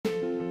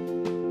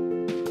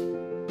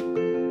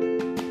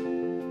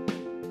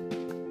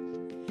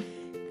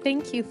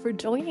Thank you for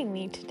joining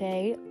me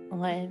today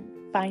on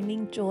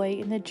Finding Joy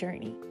in the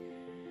Journey.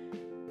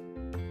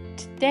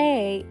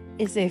 Today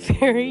is a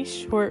very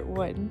short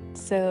one,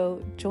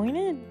 so join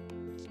in.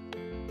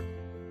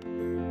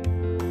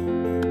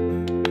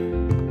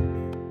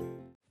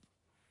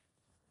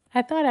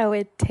 I thought I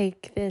would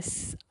take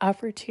this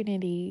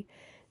opportunity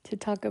to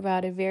talk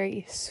about a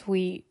very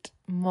sweet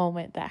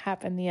moment that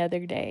happened the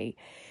other day.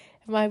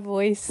 If my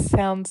voice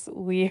sounds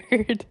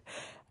weird,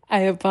 I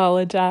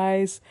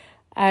apologize.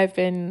 I've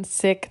been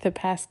sick the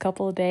past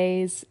couple of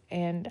days,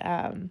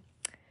 and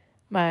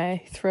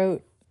my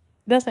throat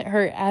doesn't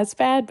hurt as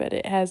bad, but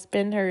it has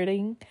been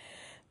hurting.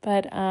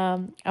 But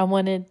I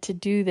wanted to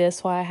do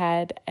this while I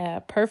had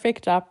a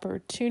perfect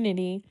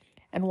opportunity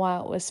and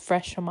while it was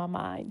fresh on my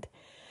mind.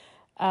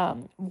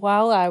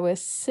 While I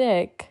was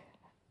sick,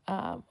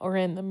 or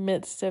in the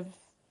midst of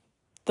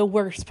the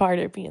worst part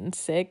of being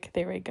sick,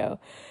 there we go.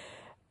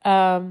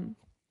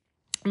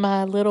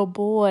 My little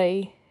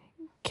boy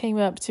came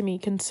up to me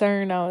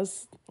concerned. I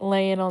was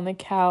laying on the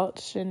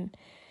couch and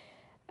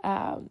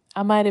I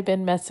might have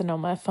been messing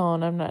on my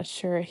phone. I'm not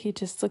sure. He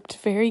just looked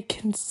very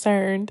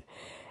concerned.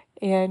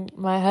 And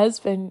my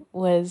husband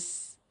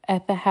was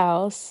at the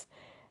house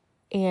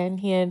and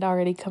he had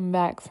already come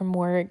back from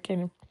work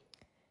and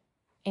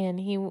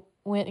he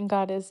went and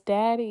got his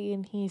daddy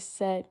and he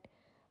said,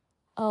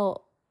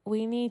 "Oh,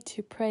 we need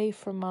to pray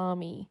for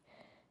mommy."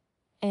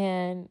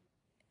 And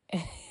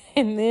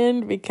and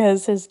then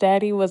because his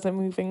daddy wasn't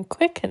moving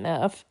quick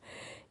enough,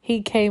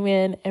 he came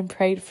in and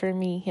prayed for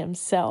me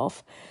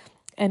himself.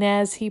 And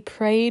as he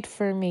prayed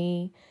for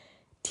me,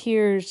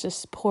 tears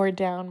just poured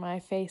down my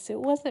face. It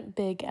wasn't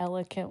big,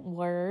 eloquent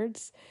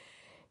words.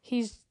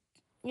 He's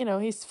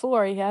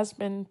 4. He has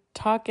been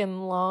talking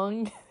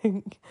long,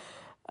 in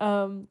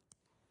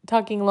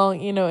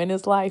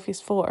his life.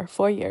 He's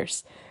 4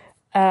 years.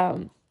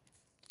 And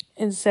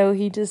so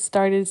he just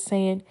started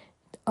saying,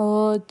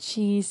 "Oh,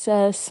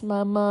 Jesus,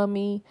 my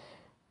mommy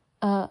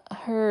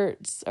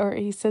hurts." Or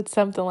he said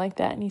something like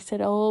that. And he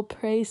said, "Oh,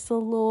 praise the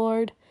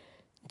Lord,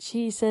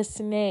 Jesus'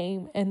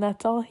 name." And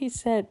that's all he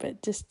said.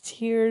 But just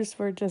tears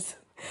were just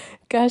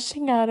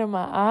gushing out of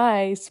my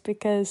eyes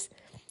because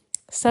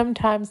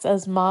sometimes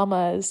as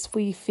mamas,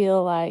 we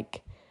feel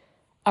like,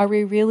 are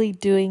we really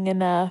doing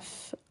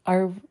enough?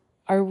 Are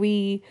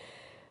we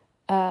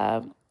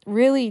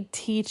really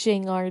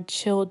teaching our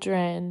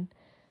children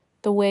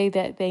the way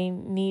that they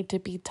need to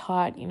be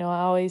taught? I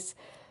always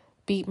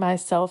beat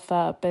myself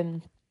up,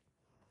 and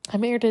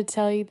I'm here to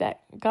tell you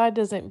that God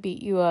doesn't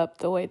beat you up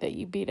the way that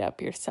you beat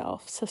up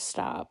yourself. So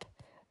stop.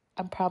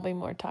 I'm probably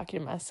more talking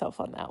to myself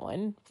on that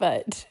one,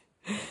 but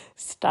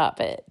stop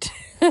it.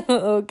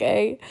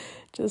 Okay?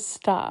 Just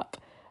stop.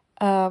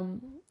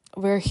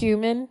 We're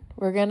human.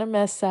 We're going to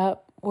mess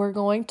up. We're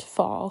going to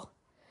fall.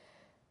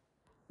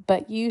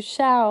 But you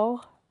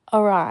shall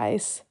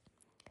arise.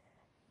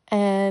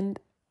 And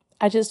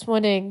I just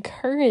want to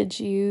encourage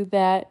you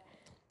that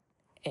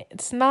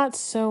it's not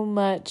so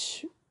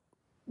much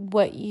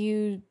what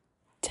you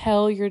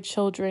tell your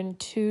children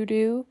to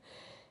do,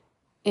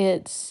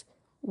 it's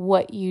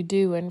what you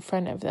do in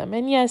front of them.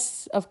 And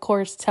yes, of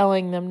course,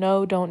 telling them,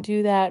 no, don't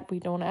do that. We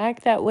don't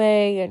act that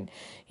way. And,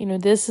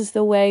 this is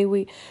the way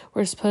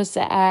we're supposed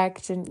to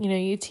act. And,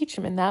 you teach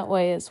them in that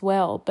way as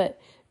well. But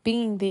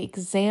being the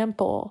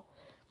example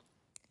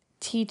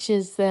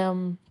teaches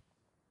them,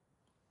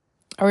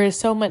 or is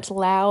so much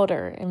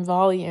louder in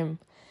volume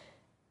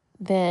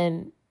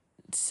than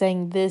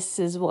saying this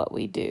is what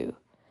we do,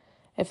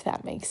 if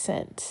that makes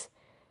sense.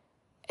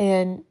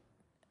 And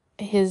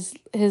his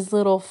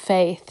little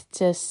faith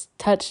just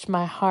touched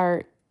my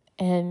heart,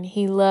 and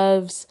he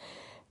loves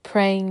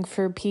praying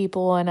for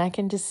people, and I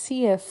can just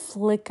see a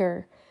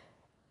flicker,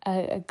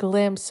 a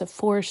glimpse, a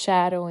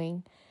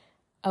foreshadowing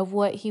of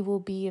what he will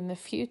be in the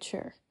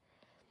future.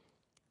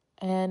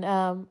 And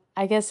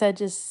I guess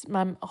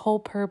my whole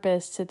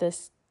purpose to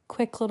this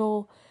quick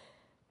little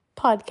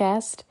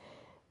podcast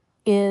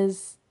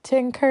is to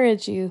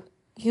encourage you.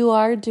 You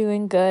are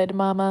doing good,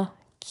 Mama.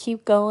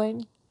 Keep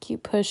going,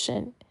 keep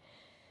pushing.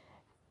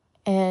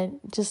 And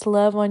just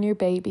love on your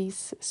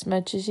babies as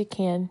much as you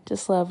can.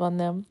 Just love on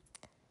them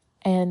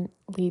and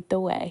lead the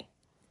way.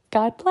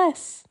 God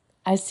bless.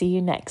 I see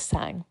you next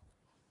time.